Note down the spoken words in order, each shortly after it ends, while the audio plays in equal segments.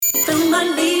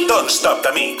Don't Stop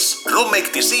the Mix. Room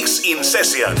 86 in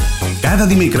Session. Cada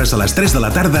dimecres a les 3 de la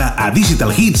tarda a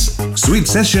Digital Hits, Sweet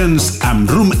Sessions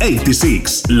amb Room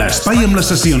 86. L'espai amb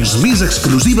les sessions més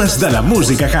exclusives de la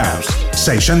música house.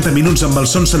 60 minuts amb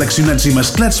els sons seleccionats i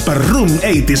mesclats per Room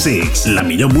 86. La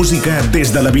millor música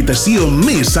des de l'habitació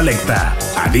més selecta.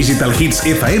 A Digital Hits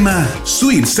FM,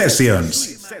 Sweet Sessions.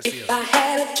 If I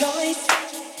had a choice,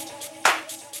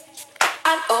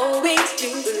 I'd always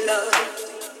do the love.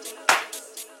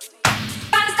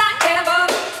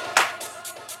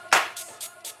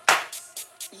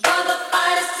 You're the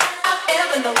finest I've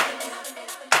ever known.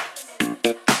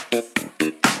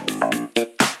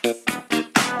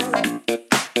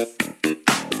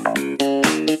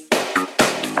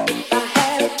 If I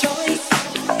had a choice,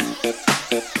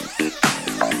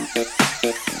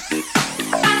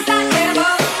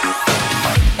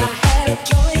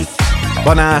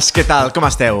 Bones, què tal? Com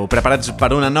esteu? Preparats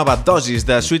per una nova dosis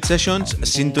de Sweet Sessions?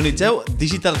 Sintonitzeu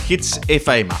Digital Hits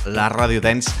FM, la ràdio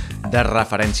dance de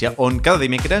referència, on cada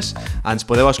dimecres ens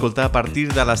podeu escoltar a partir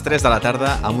de les 3 de la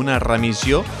tarda amb una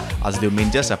remissió els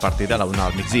diumenges a partir de la 1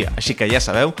 del migdia. Així que ja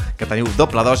sabeu que teniu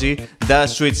doble dosi de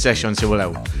Sweet Sessions, si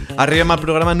voleu. Arribem al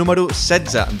programa número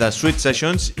 16 de Sweet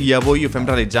Sessions i avui ho fem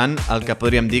realitzant el que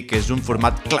podríem dir que és un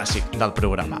format clàssic del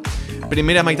programa.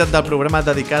 Primera meitat del programa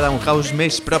dedicada a un house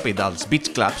més propi dels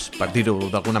beach clubs, per dir-ho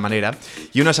d'alguna manera,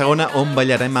 i una segona on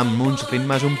ballarem amb uns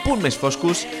ritmes un punt més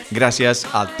foscos gràcies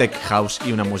al tech house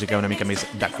i una música una mica més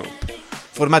de club.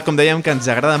 Format, com dèiem, que ens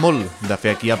agrada molt de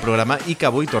fer aquí al programa i que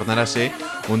avui tornarà a ser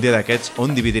un dia d'aquests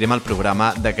on dividirem el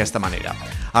programa d'aquesta manera.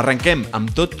 Arrenquem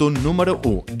amb tot un número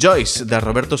 1, Joyce, de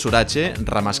Roberto Surace,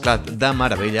 remesclat de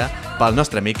meravella pel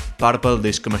nostre amic Purple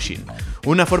Disco Machine.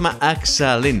 Una forma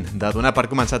excel·lent de donar per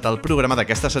començat el programa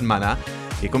d'aquesta setmana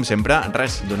i, com sempre,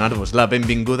 res, donar-vos la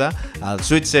benvinguda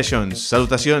als Sweet Sessions.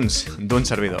 Salutacions d'un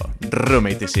servidor, Room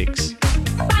 86.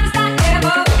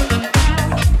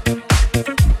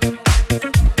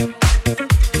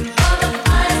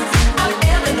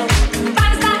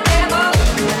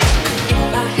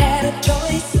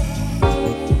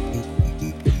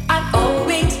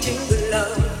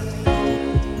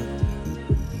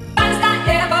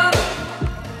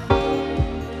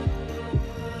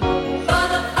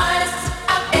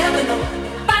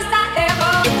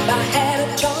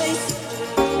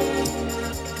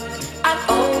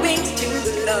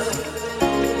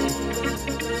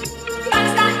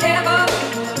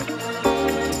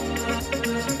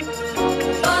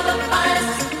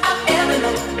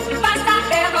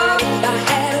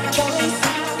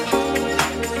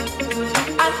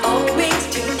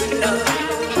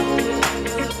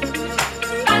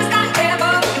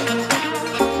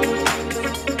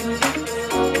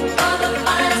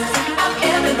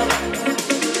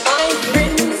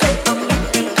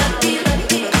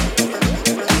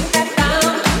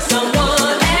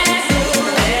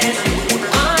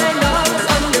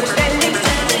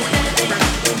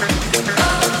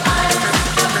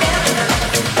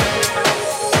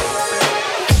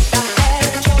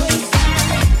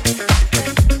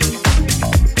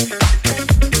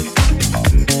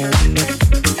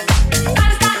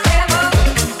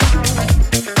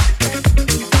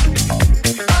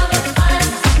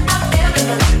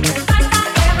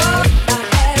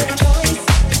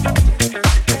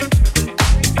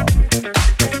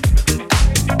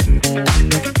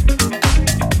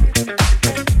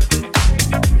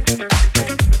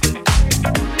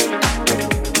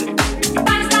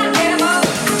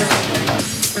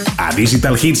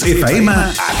 Digital Hits FM,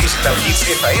 a Digital Hits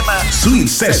FM, Sweet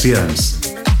Sessions.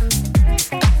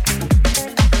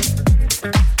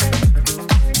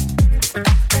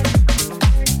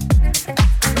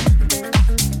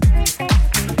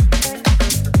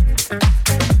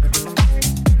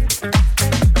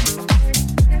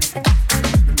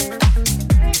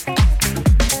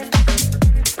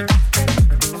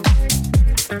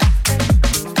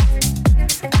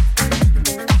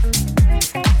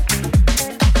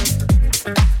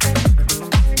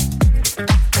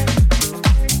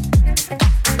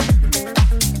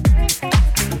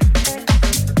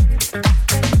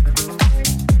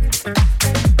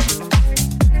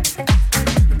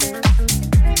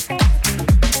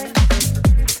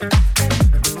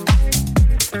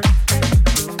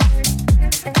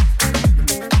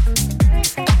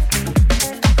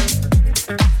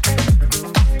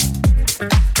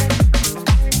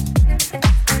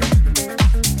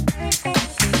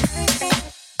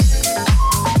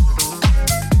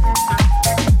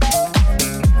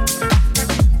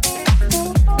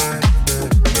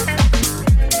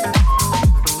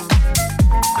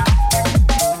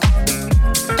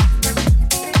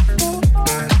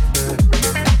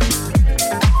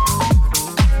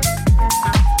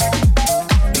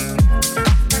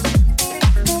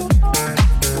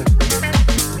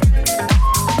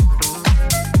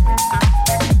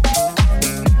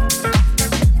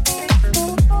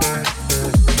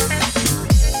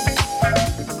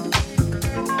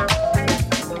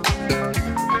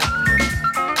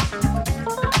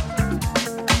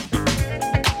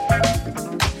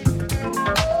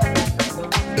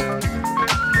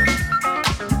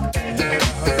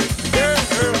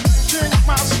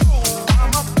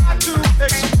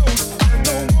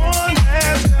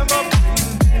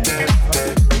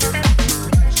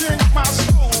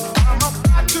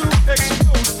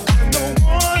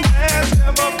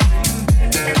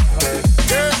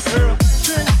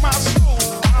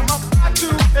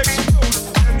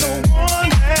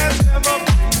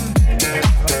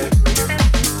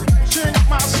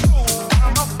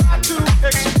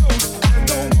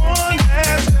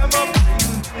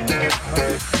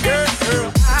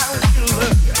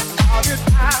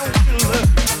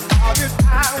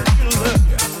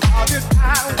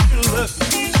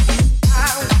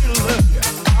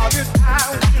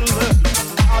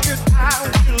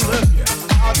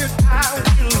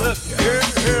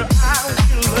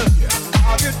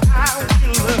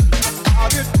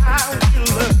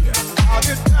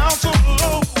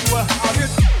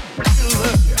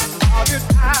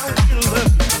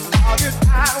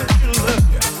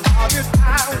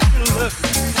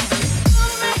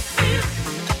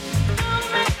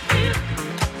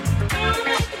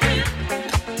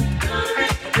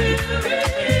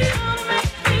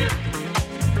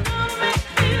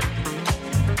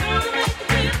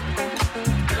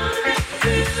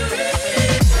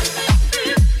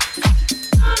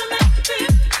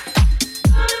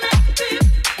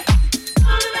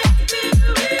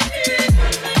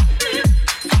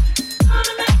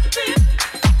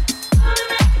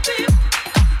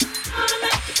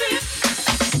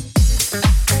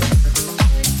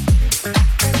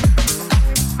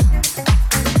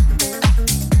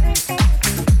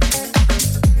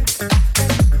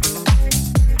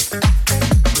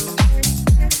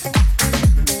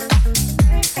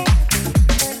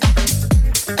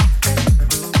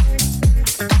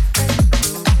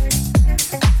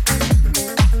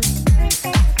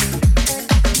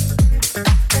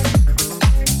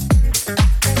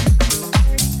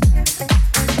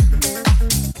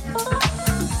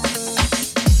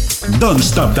 Don't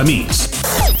Stop the Mix.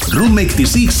 Room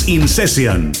 86 in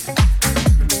session.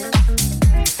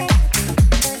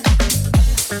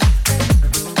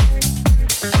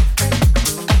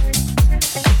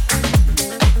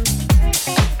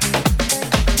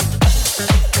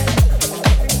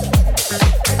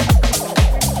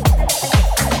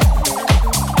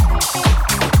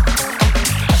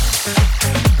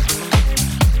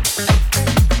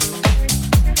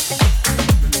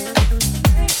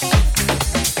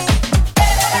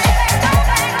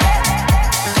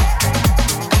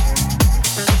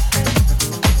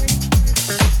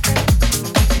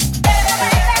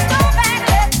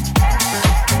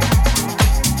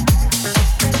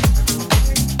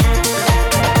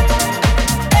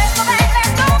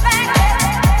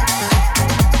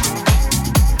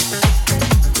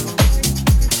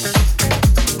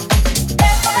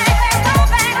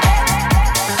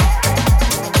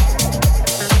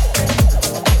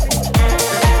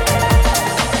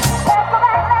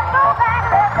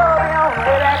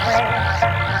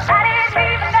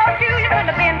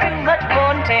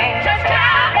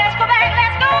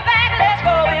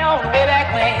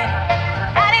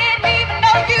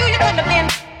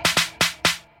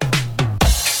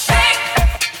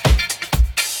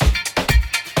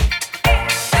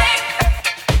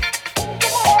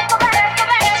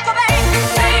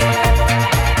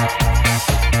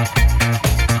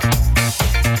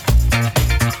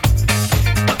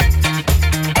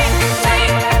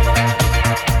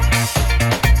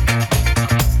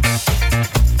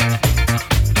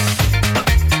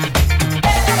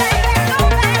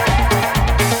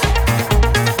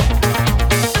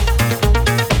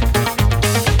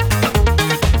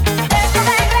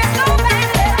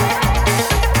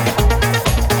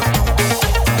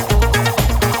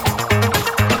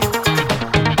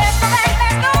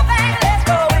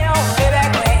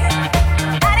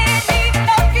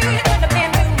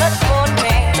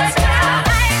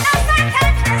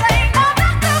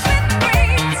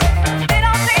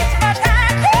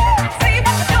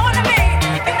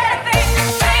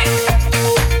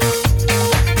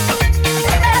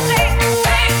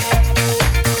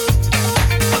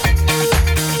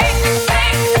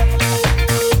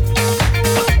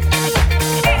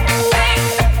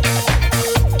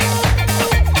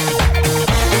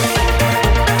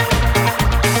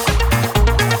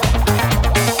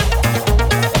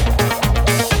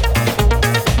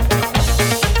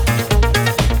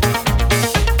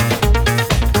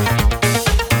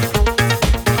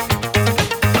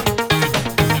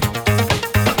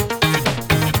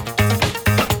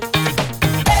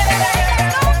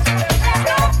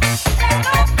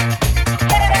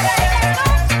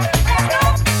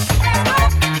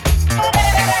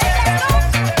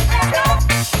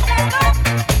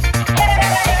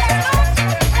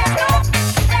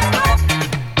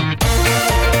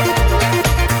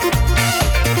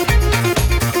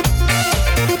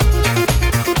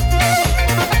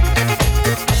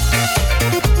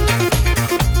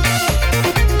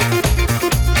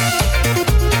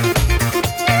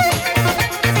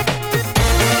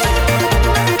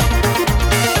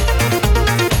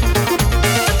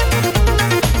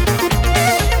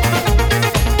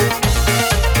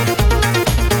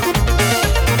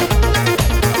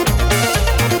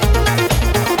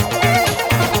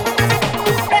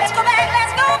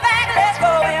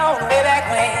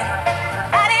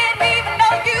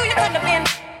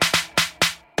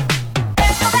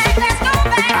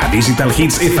 Digital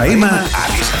Hits FM,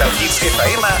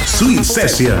 Sweet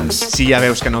Sessions. Si ja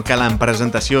veus que no calen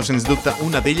presentació, sens dubte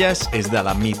una d'elles és de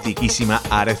la mitiquíssima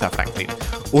Aretha Franklin.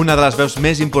 Una de les veus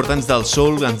més importants del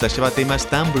soul ens deixava temes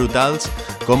tan brutals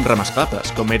com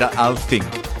remesclables, com era el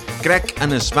Think. Crack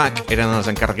and Smack eren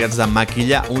els encarregats de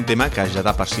maquillar un tema que ja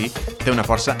de per si té una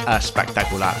força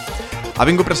espectacular. Ha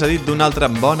vingut precedit d'una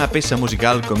altra bona peça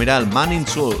musical com era el Man in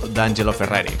Soul d'Angelo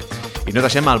Ferreri. I no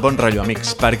deixem el bon rotllo,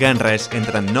 amics, perquè en res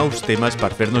entren nous temes per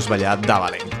fer-nos ballar de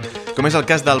valent. Com és el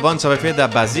cas del bon saber fer de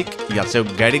Basic i el seu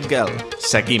Get It Girl.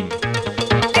 Seguim.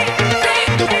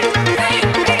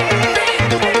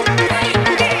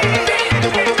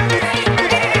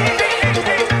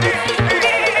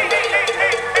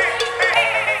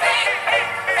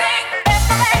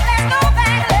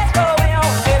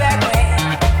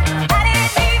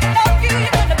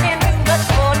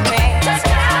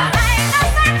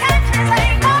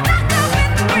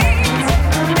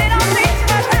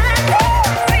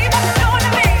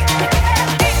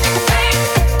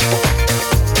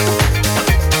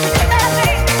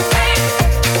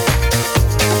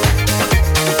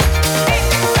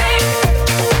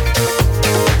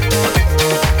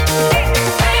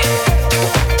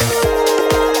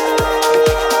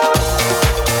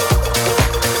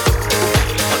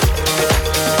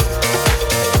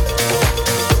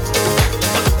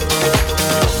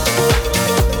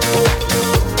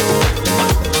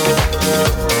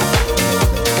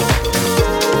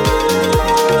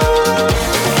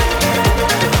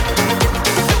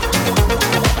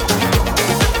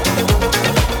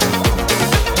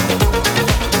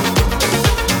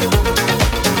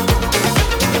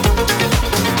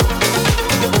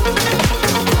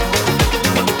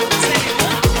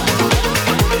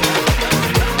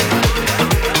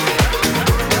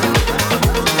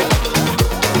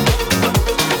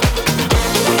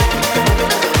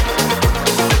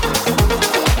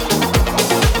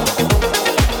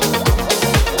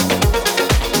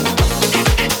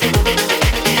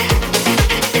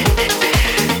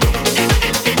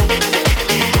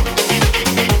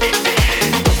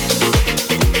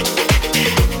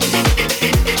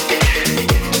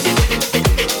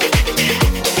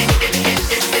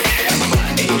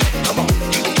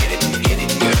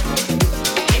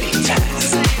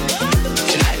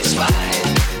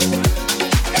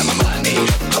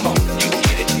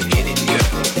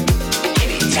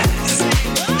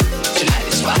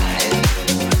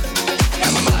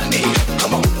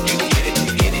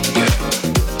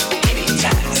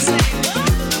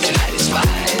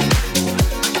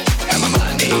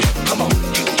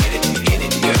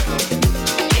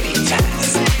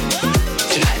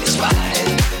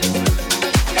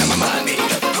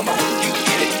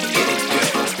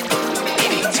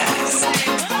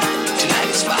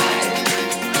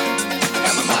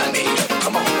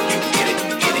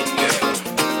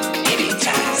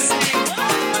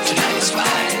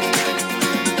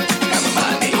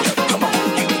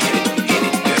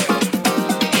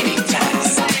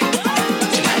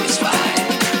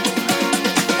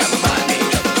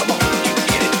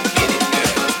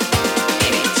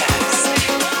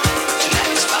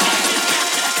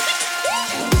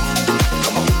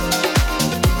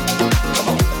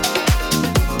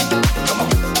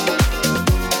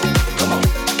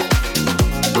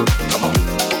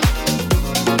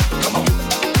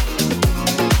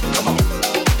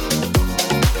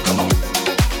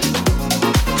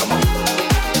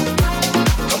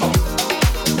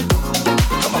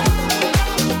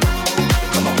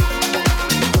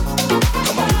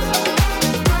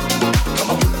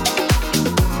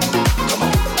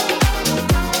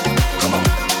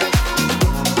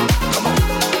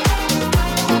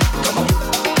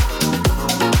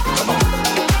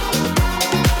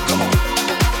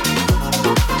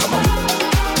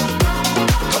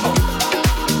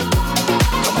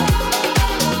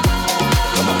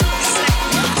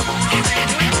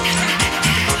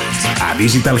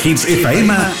 Digital Hits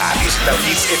FM,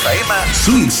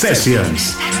 Sweet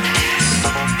Sessions.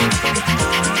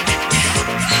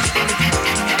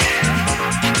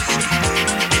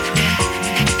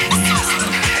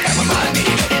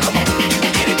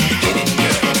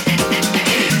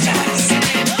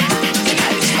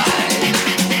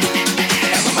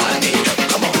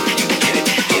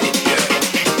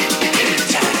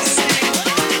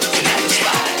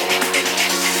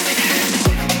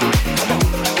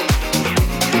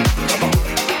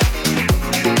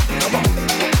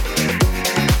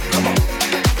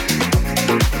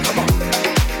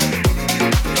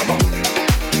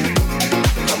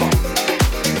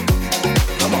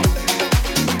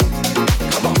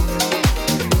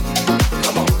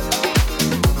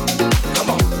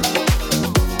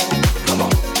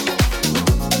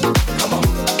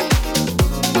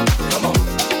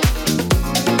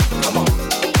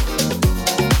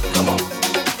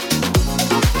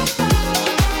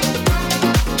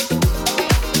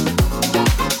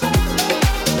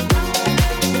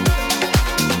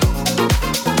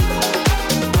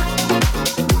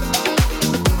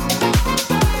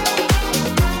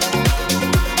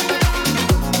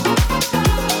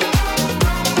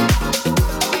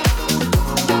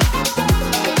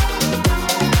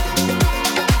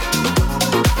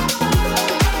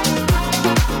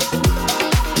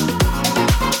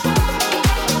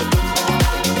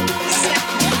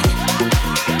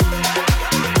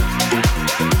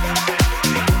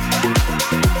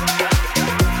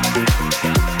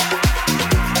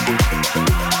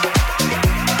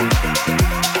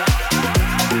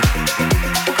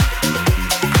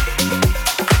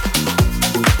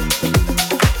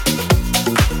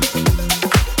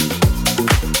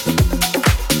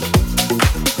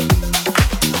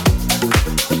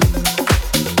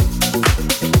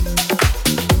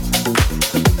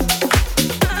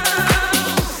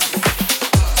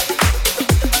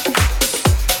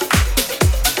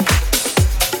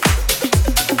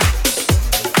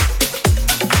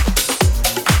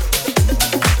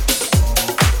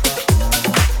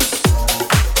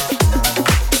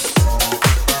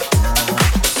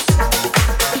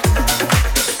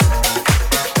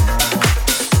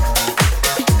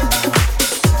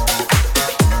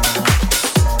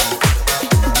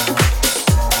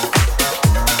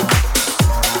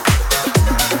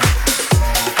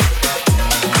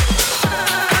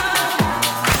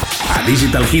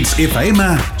 Digital Hits FM,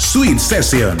 Sweet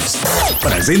Sessions.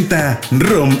 Presenta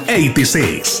Room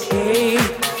 86. Hey,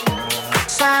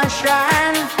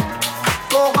 sunshine,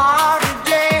 go hard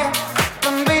today.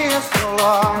 Been being so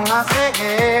long, I say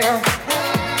yeah.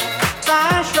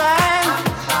 Sunshine,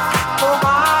 go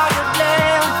hard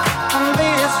today. Been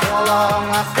being so long,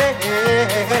 I say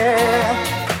yeah.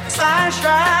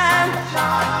 Sunshine,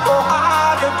 go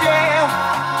hard today.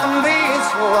 Been being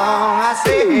so long, I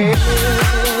say yeah.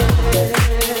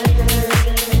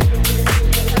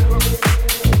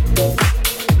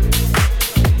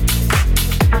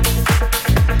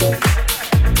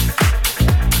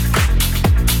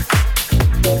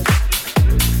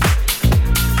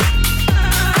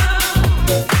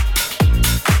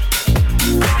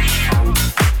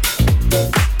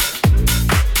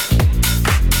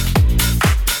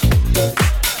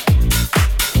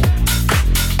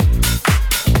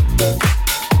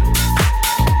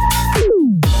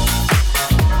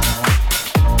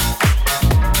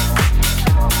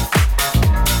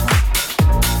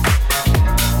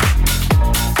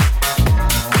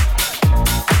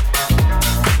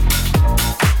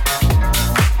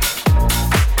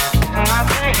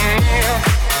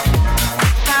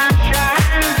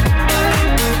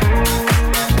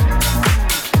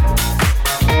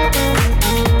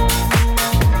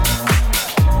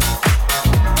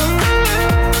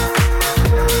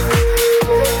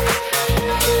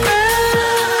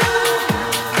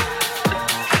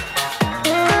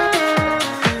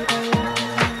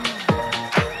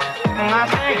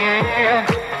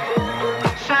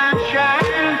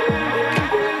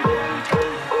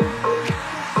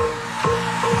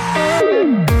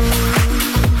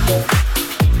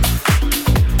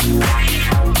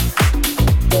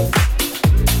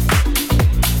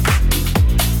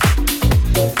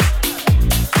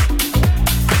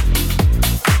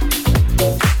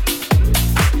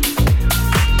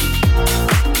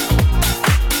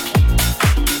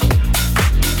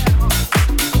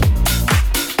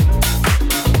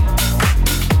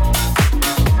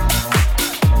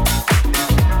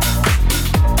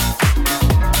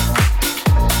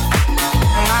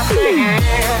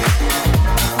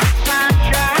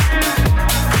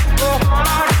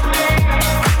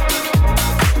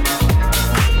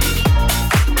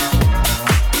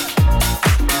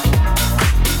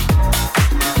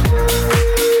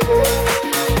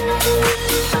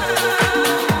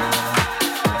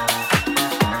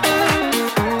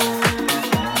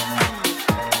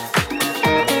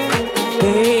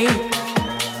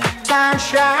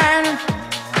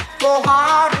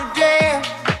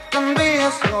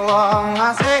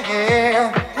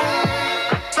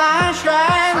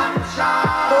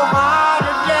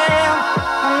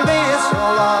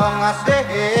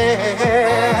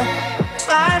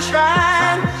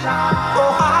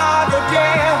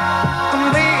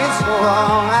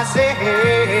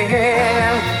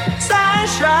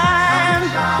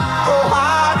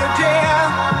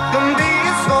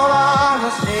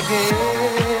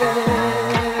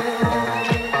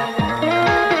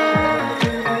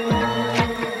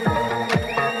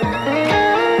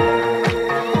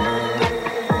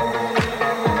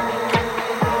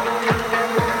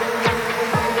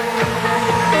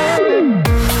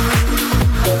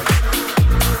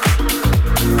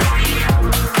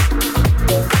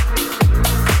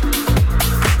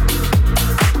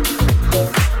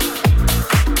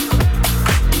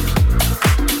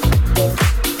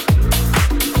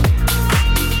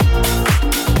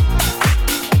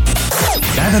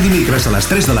 dimecres a les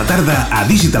 3 de la tarda a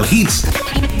Digital Hits,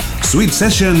 Sweet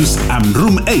Sessions amb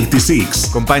Room 86.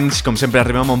 Companys, com sempre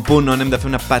arribem a un punt on hem de fer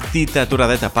una petita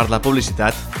aturadeta per la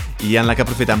publicitat i en la que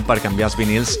aprofitem per canviar els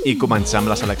vinils i començar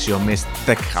amb la selecció més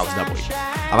tech house d'avui.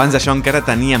 Abans d'això encara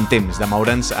teníem temps de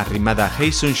moure'ns a ritme de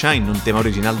Hey Sunshine, un tema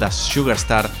original de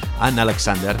Sugarstar en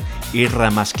Alexander i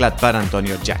remesclat per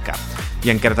Antonio Giacca. I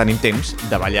encara tenim temps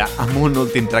de ballar amb un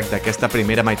últim track d'aquesta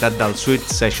primera meitat del Sweet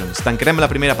Sessions. Tancarem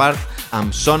la primera part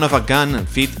amb Son of a Gun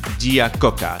feat Gia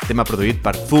Coca, tema produït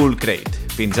per Full Crate.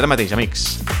 Fins ara mateix,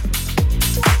 amics!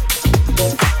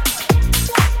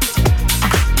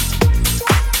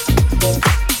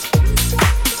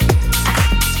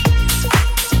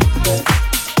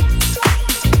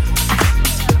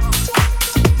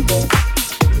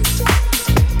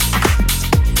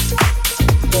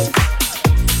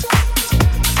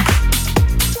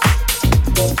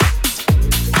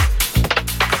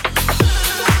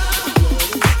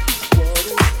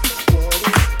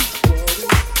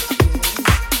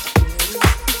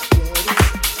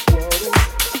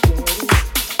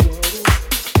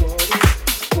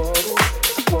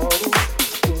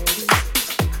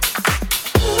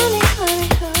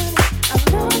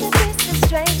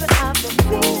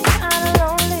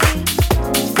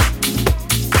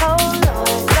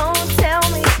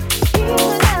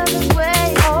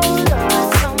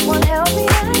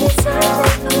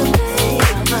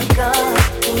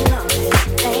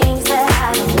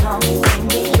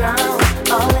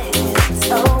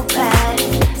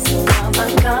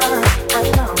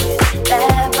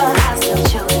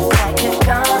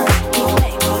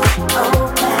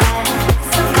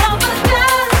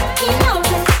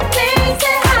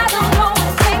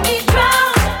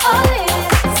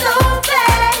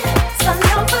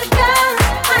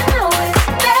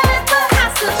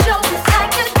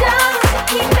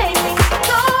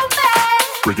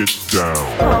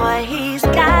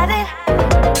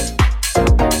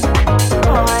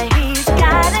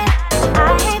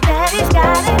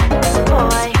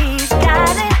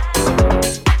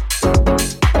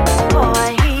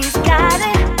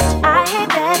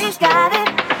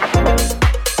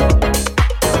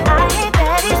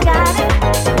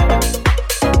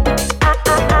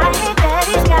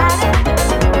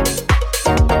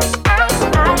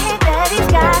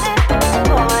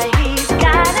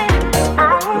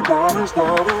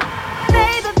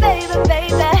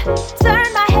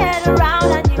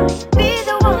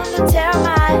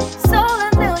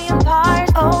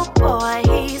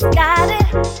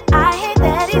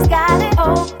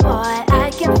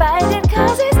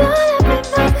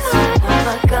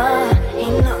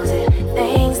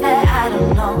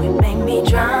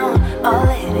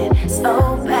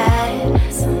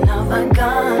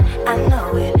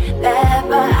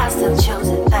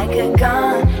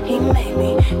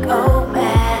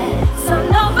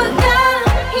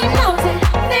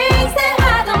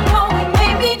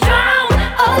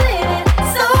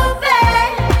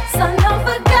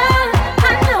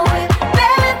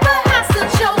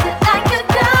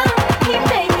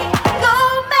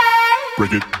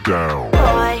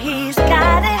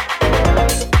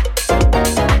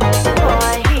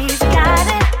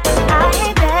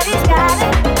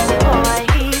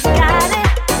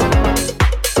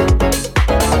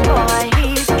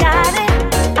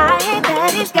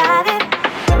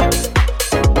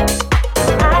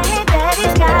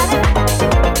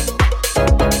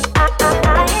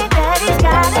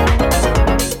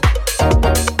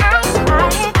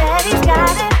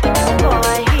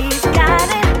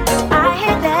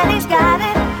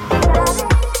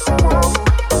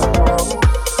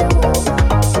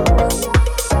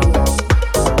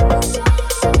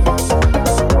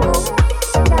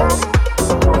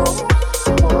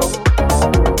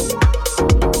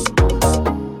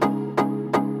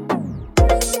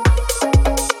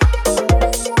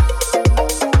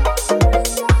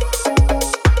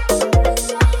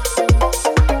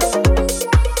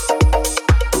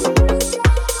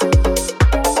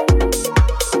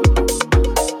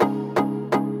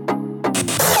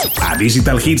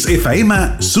 Digital Hits FM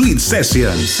Sweet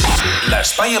Sessions.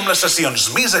 L'espai amb les sessions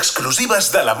més exclusives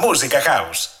de la música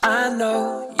house. I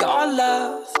know your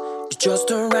love is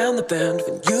just around the bend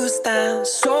when you stand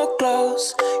so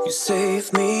close. You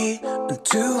save me and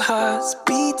two hearts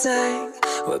beating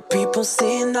where people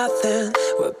see nothing,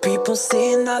 where people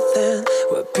see nothing,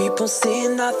 where people see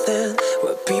nothing,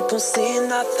 where people see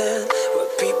nothing, where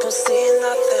people see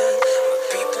nothing,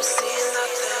 where people see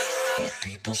nothing, where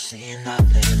people see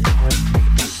nothing.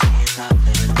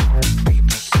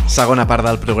 Segona part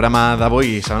del programa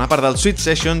d'avui, segona part del Sweet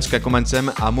Sessions, que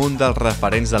comencem amb un dels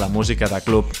referents de la música de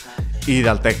club i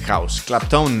del Tech House.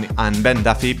 Clapton and Ben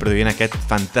Duffy produint aquest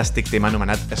fantàstic tema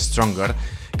anomenat Stronger,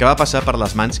 que va passar per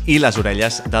les mans i les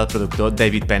orelles del productor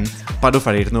David Penn per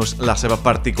oferir-nos la seva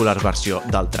particular versió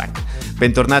del track.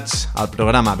 Ben tornats al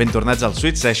programa, ben tornats als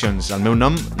Sweet Sessions. El meu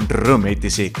nom, Room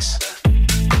 86.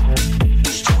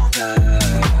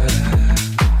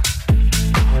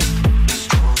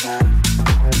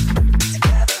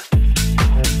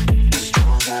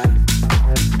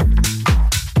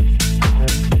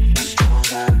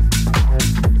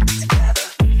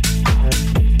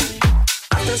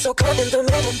 So caught in the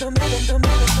middle, the middle, the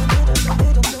middle, the middle, the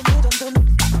middle, the middle.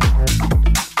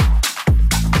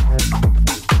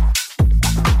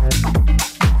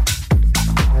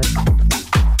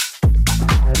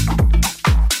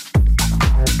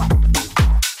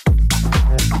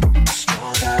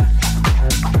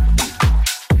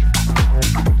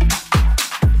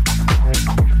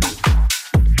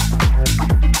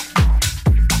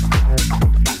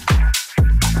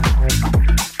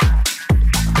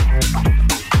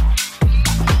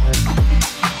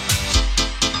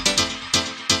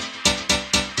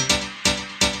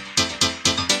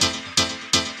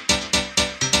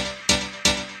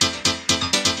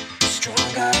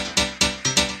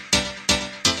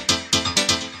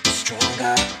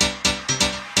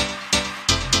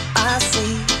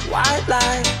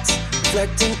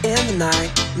 Reflecting in the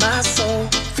night, my soul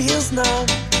feels numb.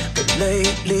 But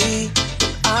lately,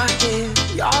 when I hear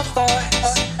your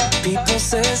voice, people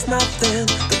say it's nothing,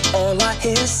 but all I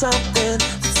hear is something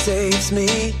that saves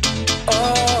me.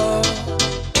 Oh,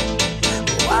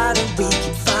 why do we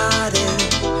keep fighting?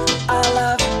 Our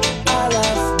love, our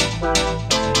love.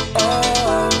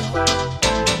 Oh,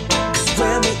 'cause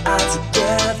when we are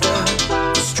together,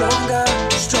 we're stronger,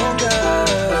 stronger.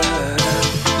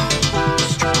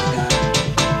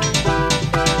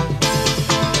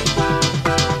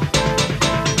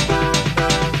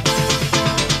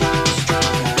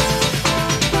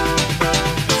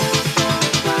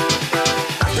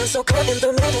 So caught in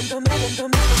the middle, the middle, the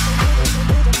middle, the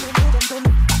middle, the middle, the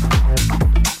middle.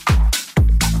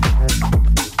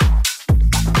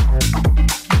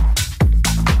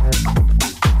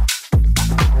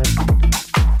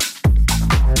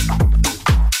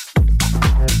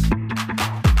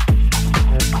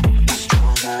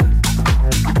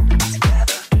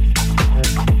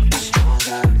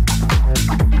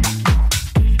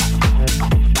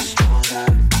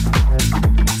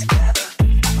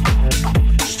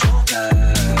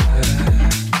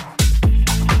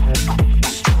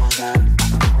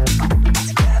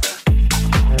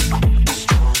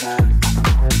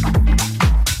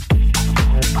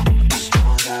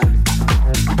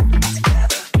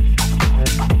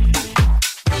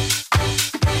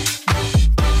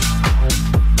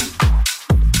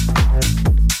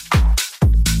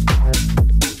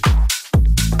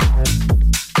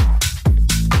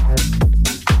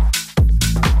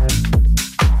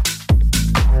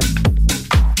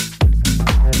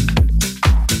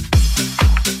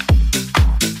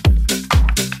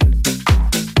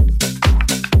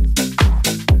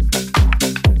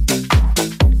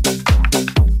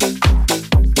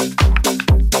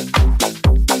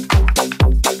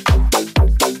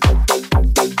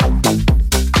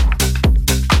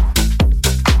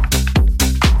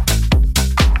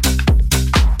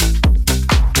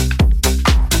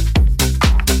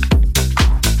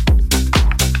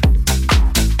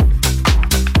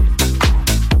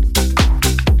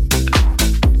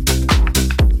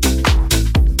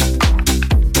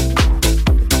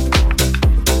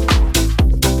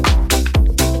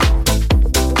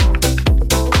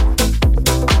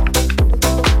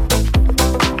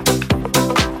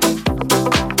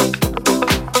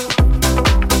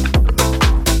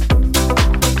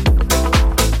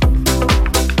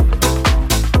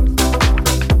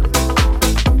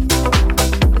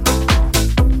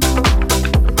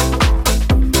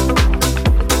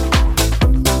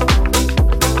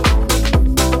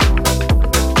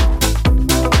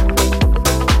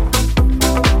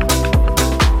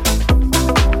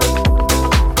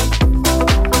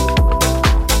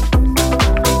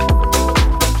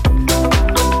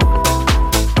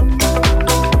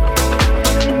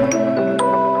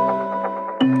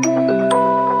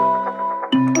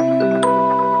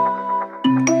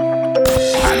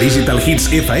 Digital Hits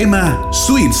FM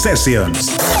Sweet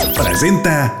Sessions.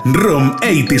 Presenta Room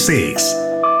 86.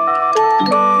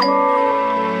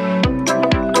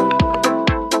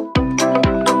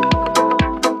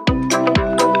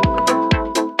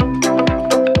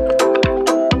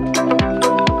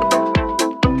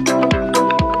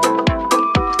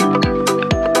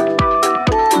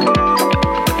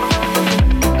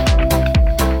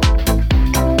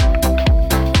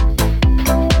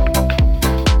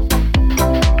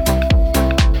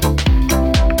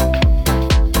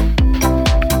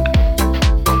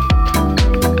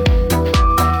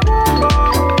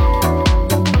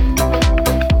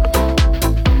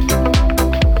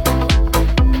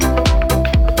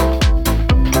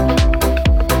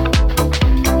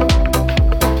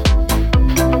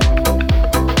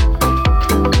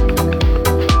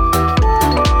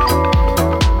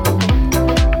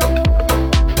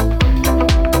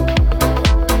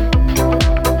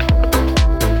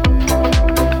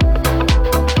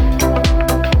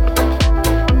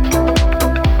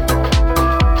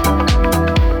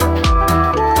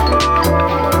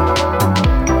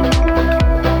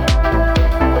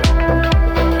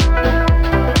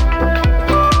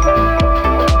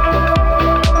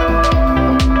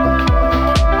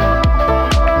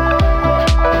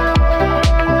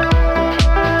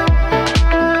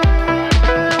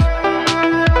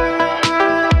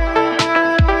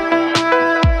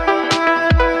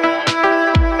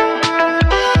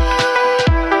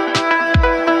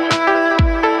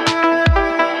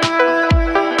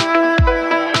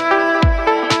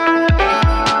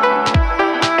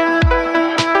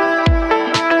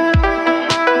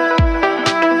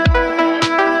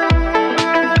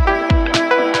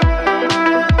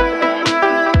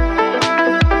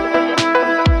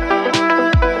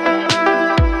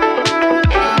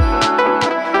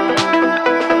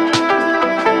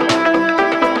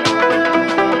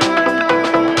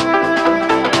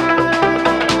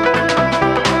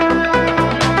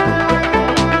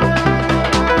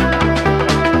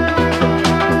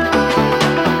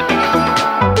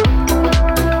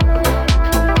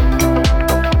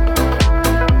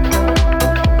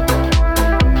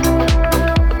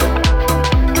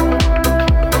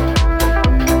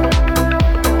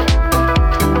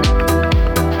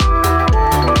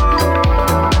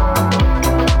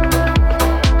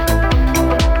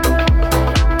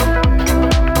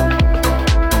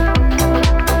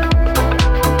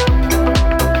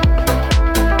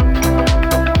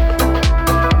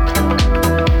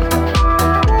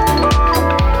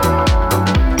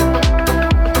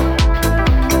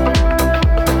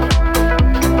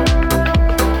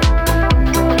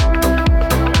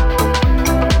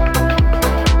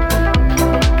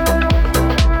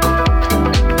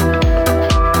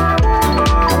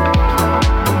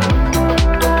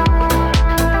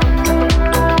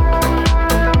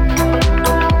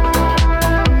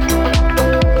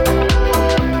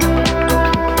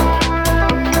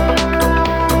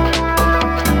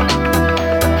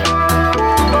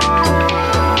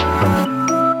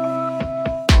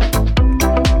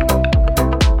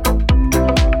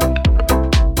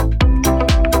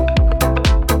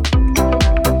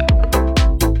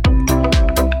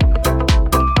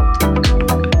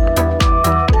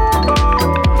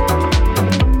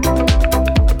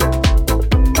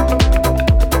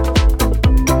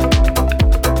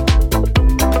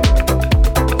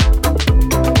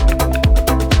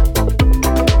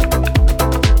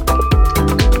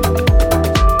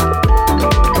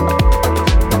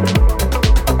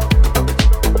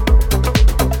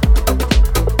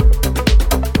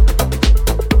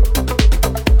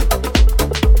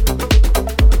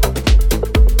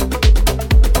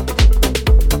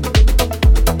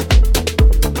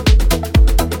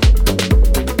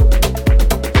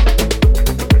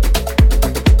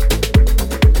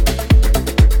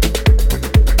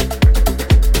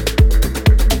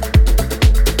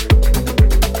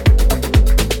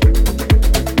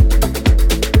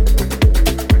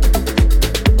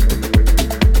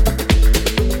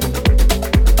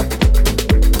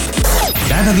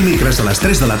 Cada dimecres a les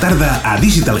 3 de la tarda a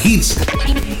Digital Hits,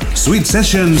 Sweet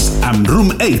Sessions amb Room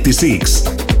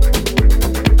 86.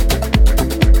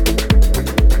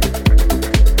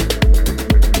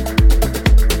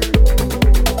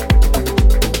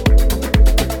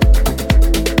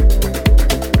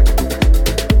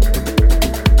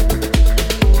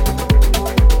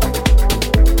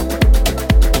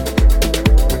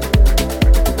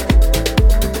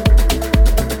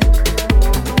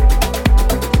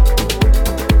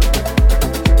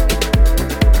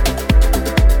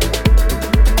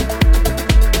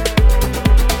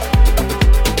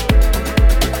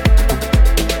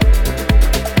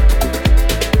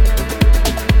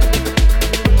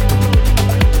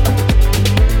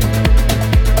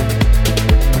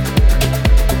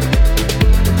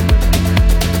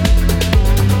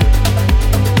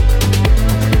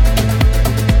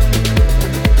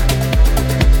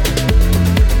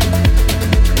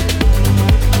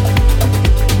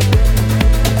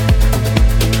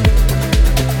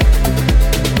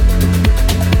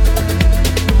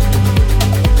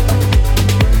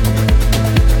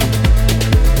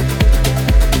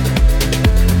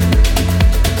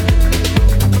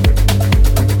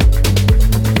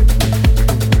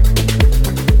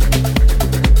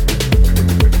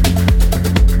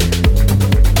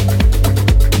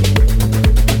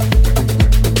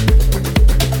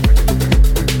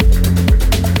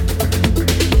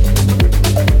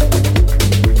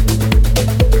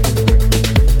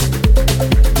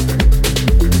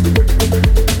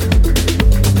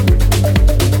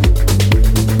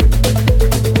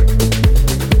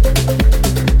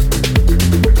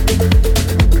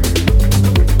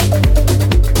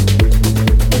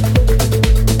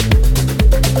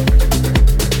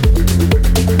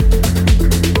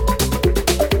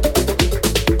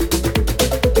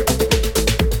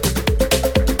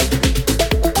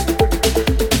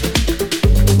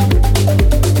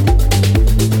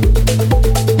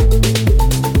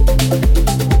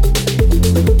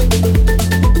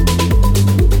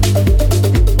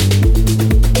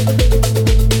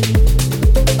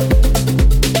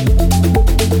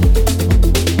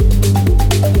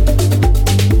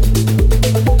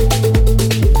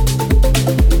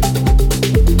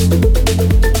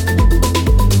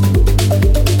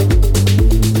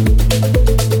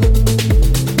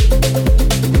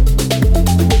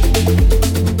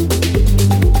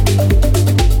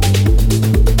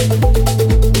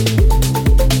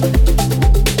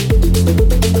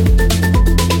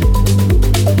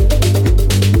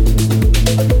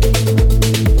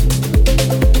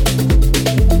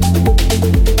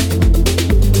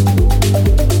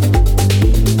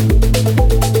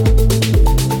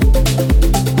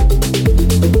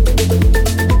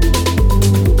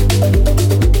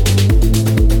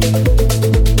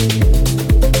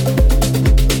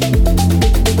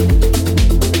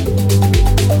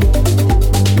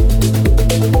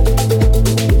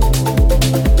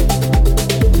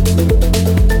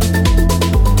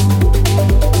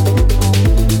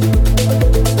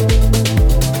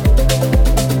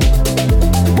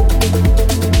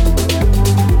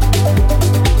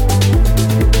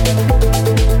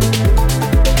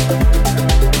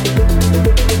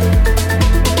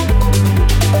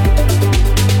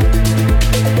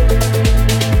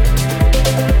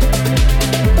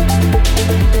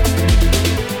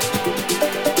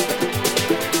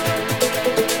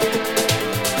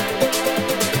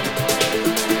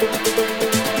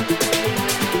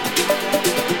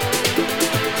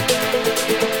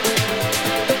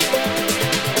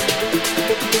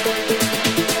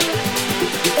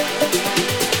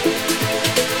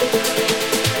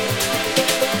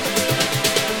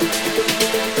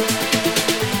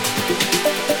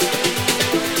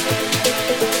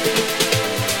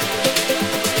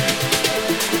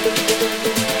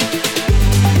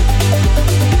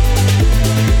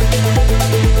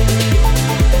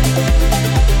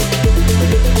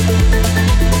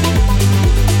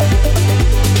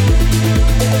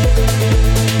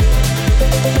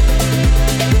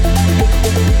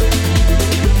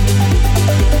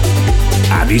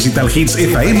 Digital Hits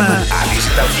FM,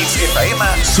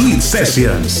 Sweet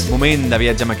Sessions. Moment de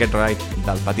viatge amb aquest ride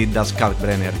del petit dels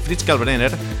Kalkbrenner. Fritz Kalkbrenner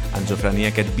ens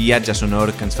oferia aquest viatge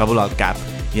sonor que ens fa volar el cap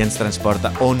i ens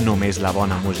transporta on només la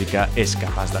bona música és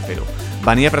capaç de fer-ho.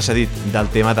 Venia precedit del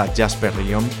tema de Jasper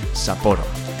Riom, Sapporo.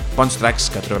 Bons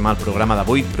tracks que trobem al programa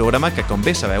d'avui, programa que, com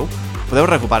bé sabeu, podeu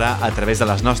recuperar a través de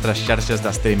les nostres xarxes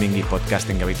de streaming i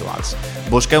podcasting habituals.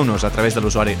 Busqueu-nos a través de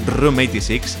l'usuari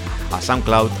Room86 a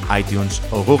SoundCloud, iTunes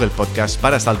o Google Podcast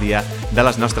per estar al dia de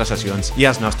les nostres sessions i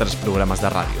els nostres programes de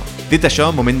ràdio. Dit això,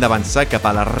 moment d'avançar cap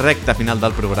a la recta final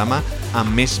del programa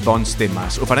amb més bons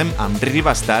temes. Ho farem amb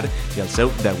Riva Star i el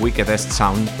seu The Wickedest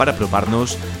Sound per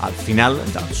apropar-nos al final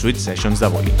dels Sweet Sessions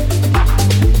d'avui.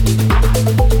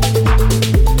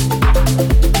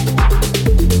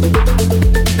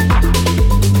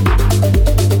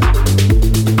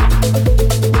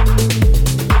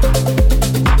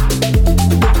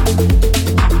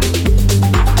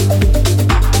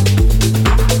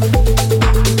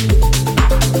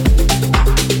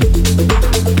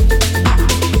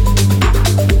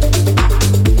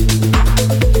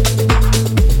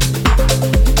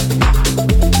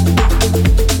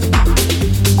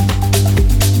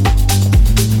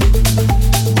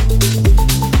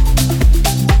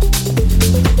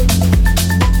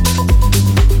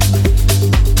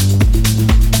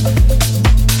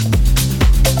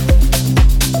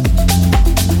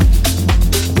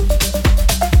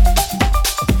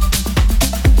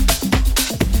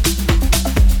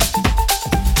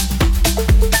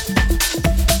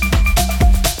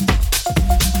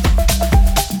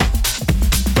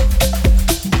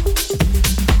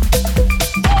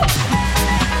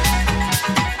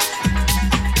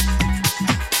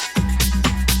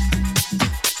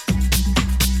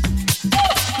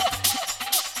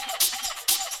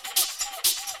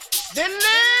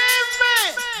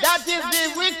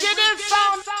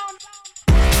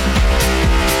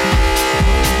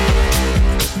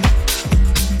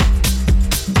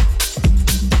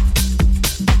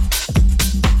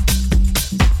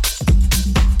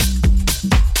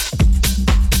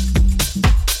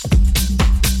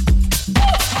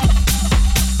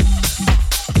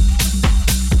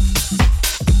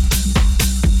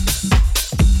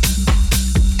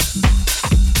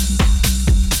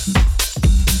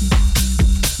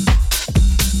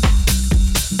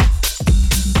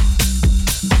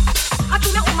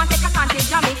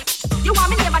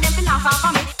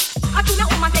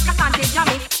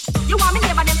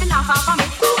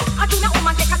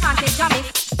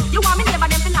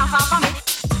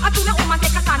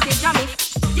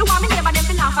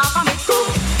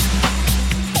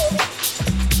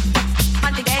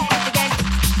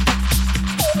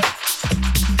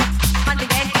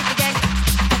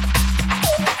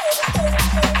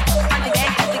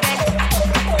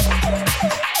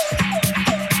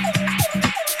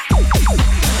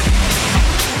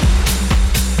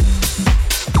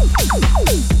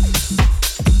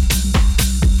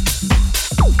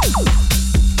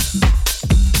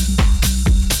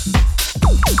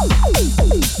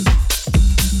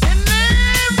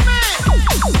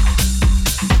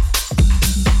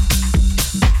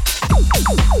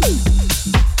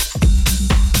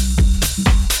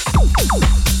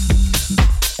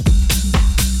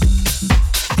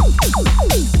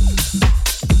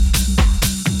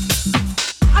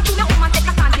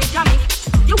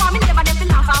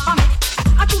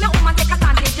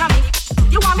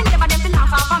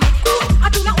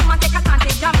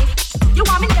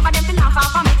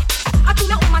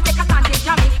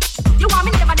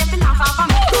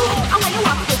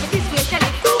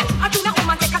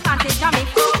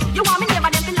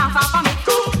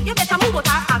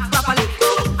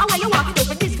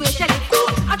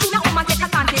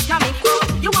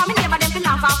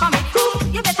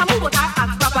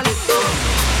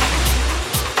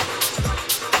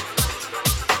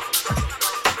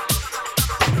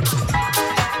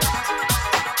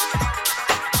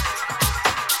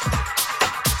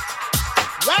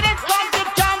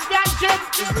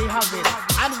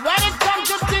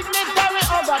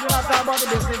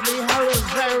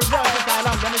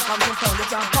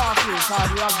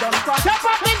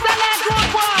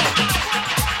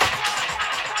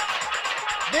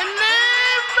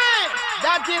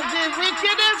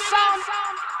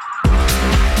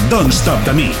 Don't Stop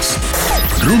the Mix.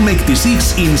 Room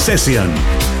 86 in session.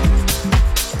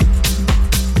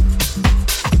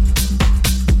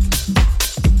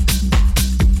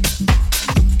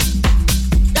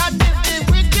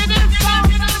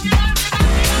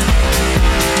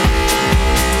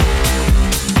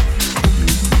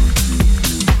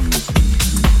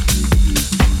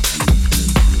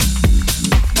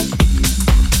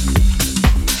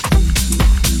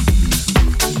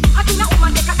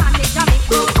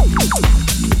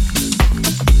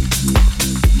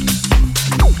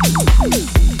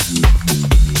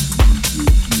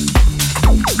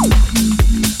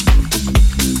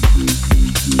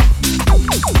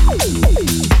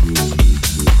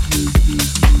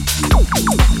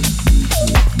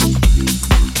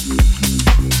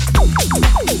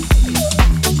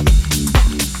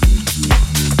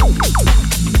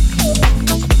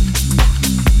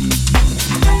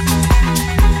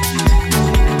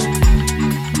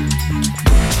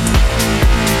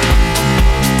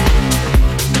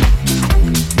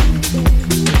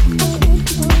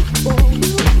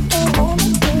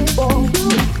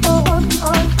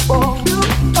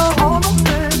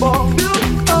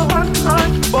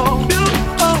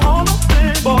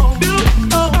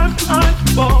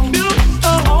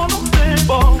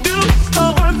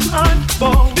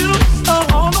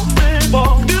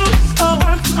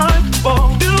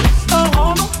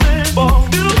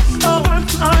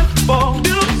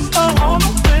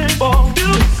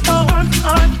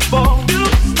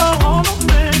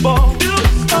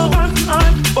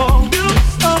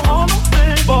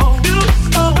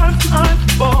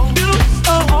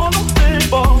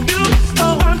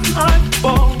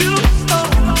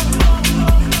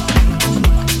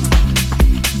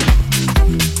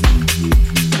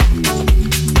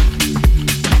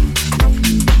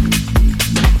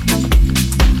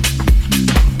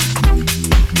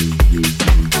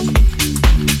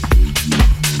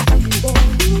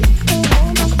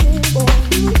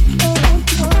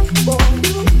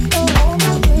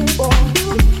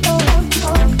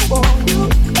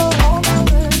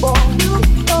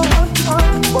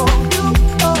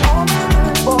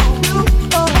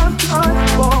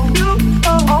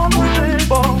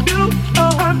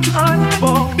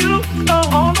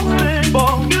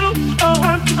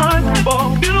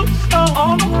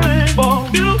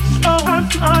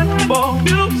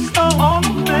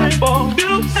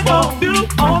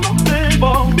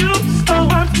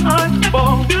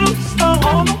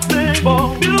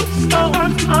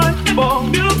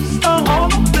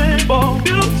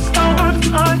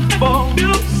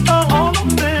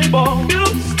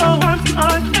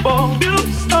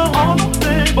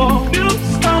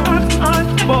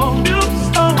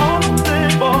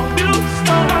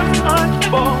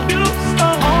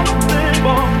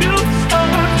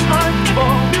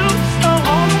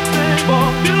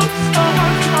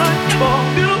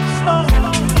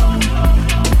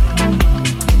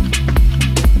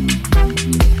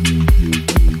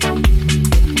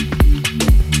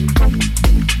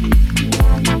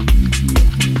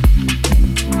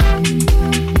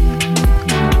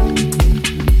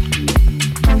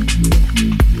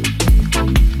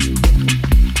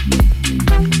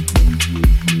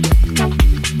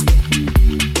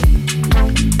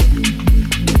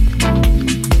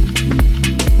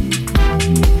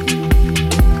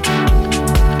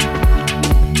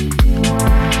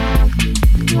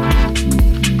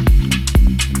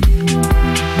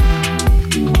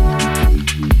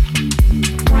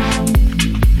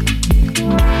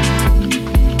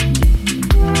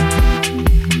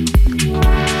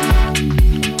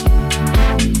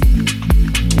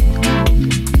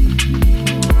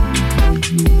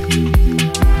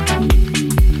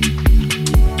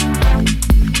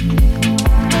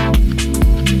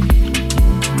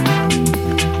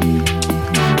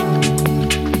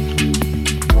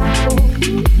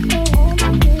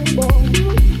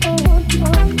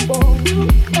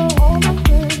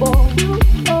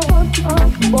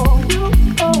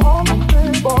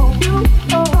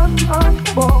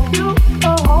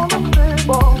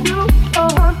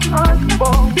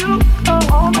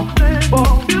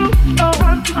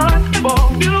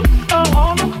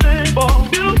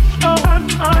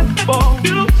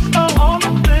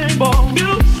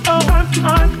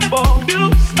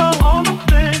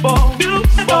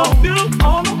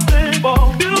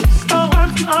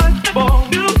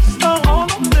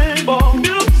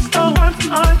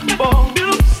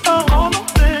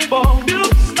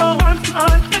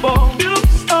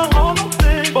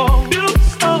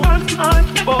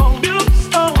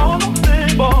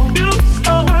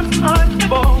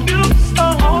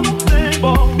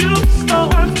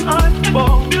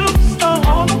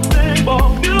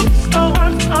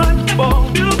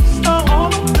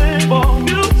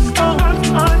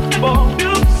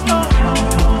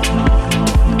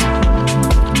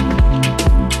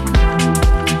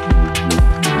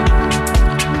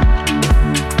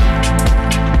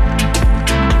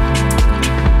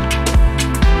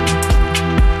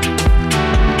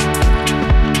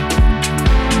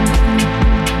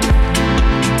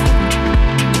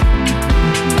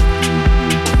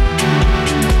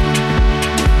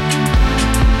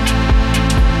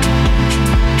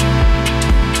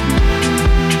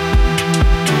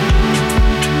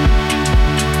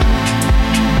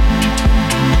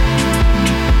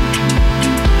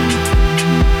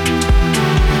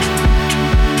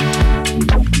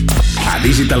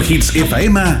 Digital Hits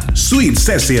FM Sweet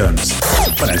Sessions.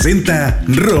 Presenta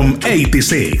Room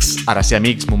 86. Ara sí,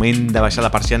 amics, moment de baixar la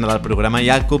persiana del programa i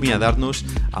acomiadar-nos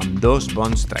amb dos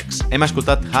bons tracks. Hem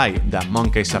escoltat High, de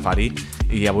Monkey Safari,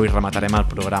 i avui rematarem el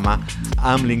programa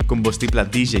amb l'incombustible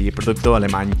DJ i productor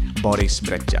alemany Boris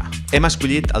Brejcha. Hem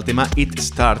escollit el tema It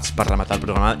Starts per rematar el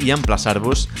programa i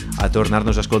emplaçar-vos a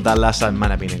tornar-nos a escoltar la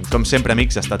setmana vinent. Com sempre,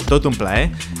 amics, ha estat tot un plaer.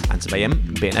 Ens veiem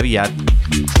ben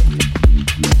aviat.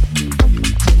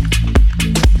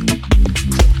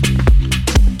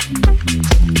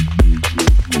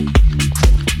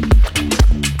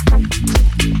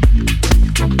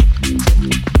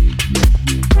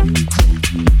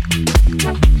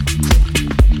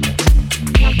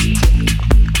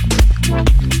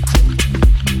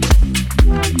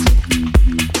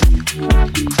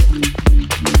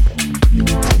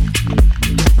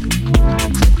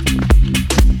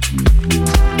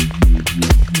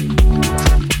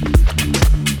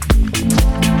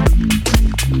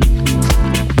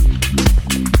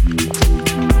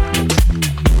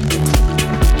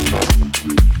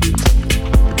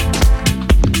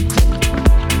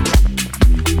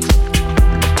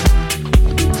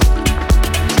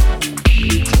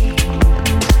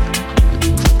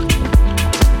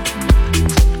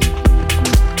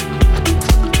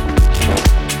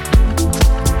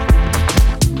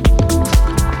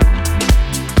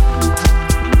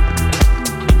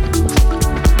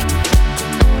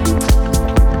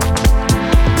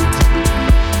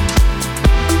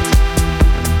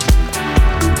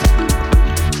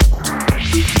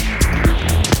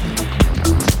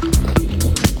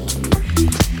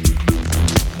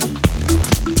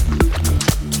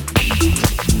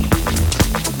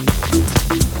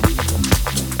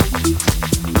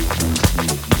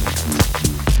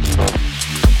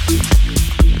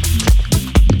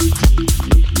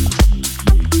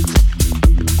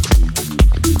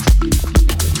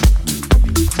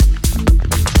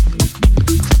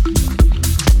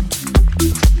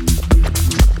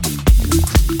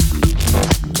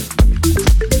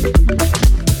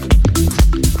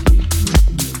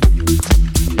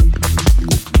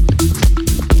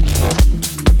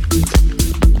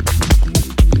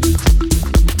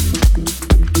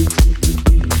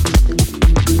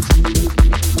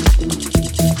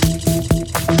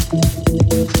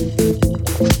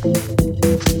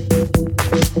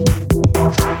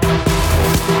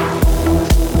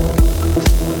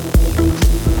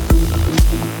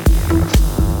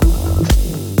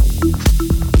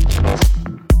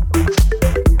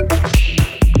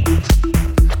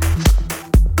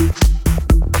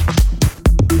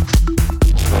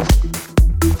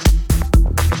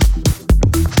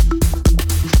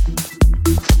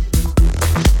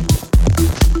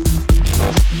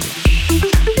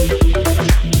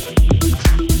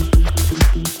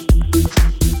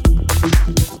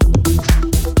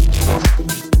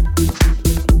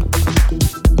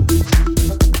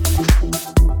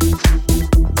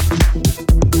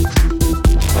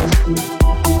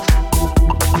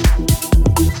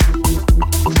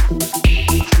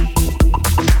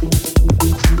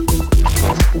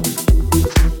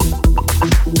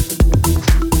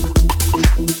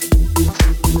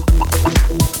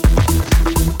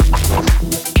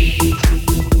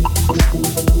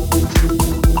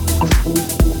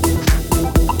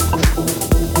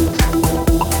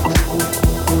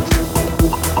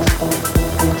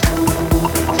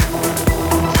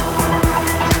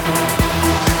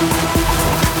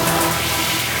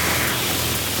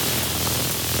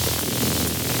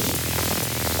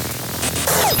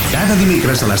 Cada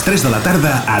dimecres a les 3 de la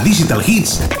tarda a Digital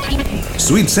Hits,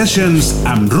 Sweet Sessions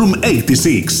amb Room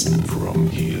 86. From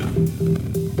here,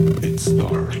 it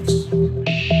starts.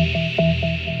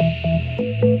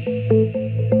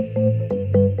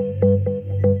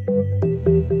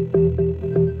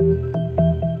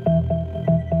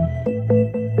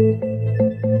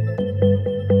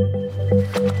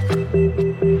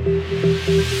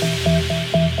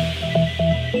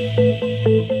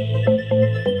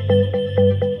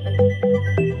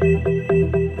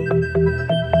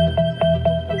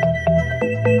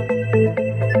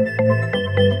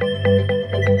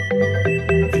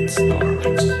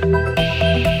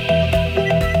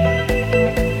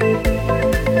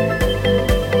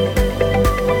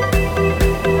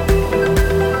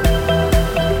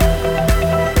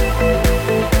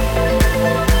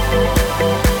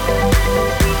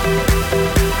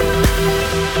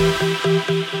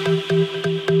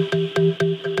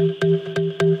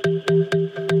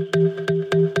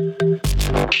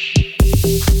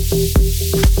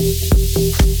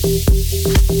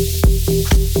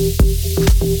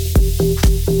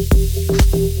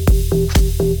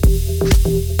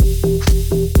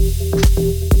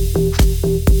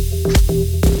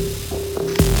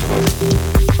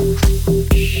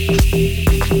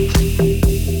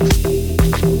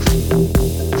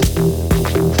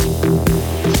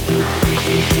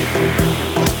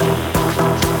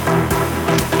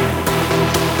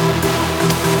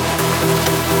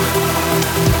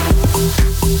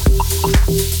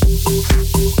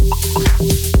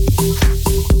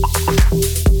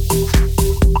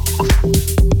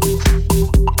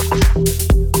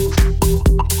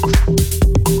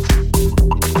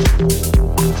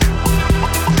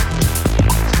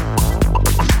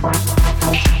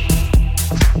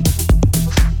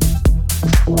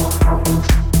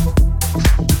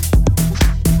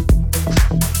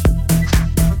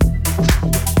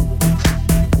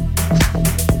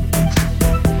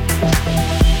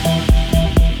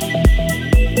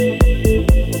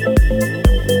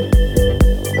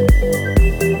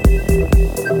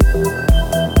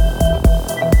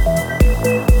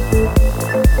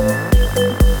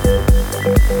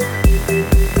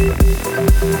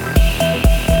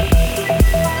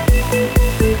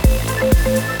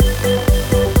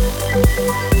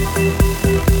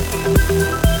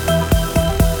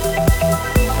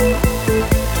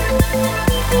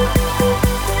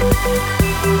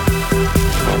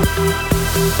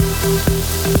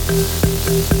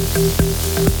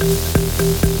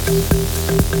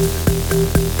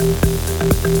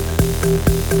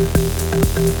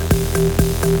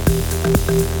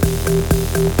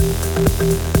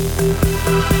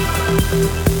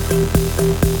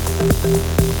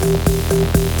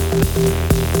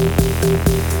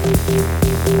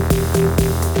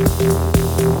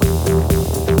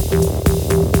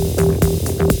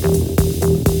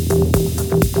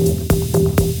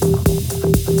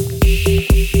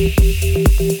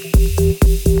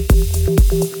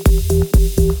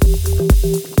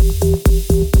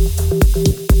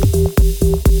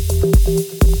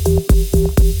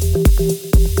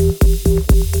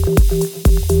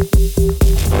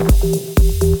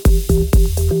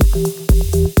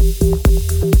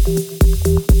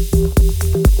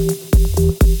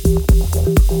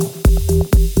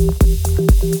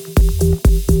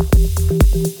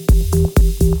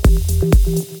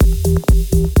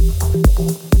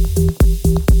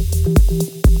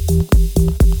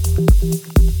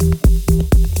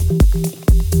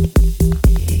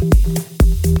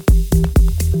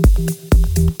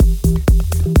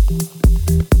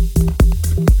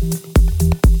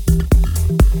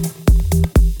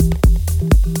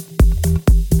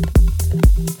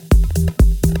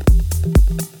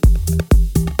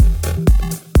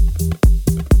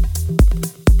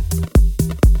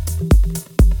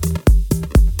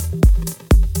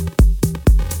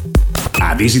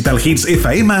 Digital Hits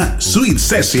FM Sweet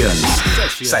Sessions.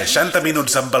 60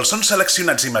 minuts amb els sons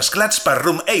seleccionats i mesclats per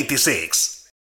Room 86.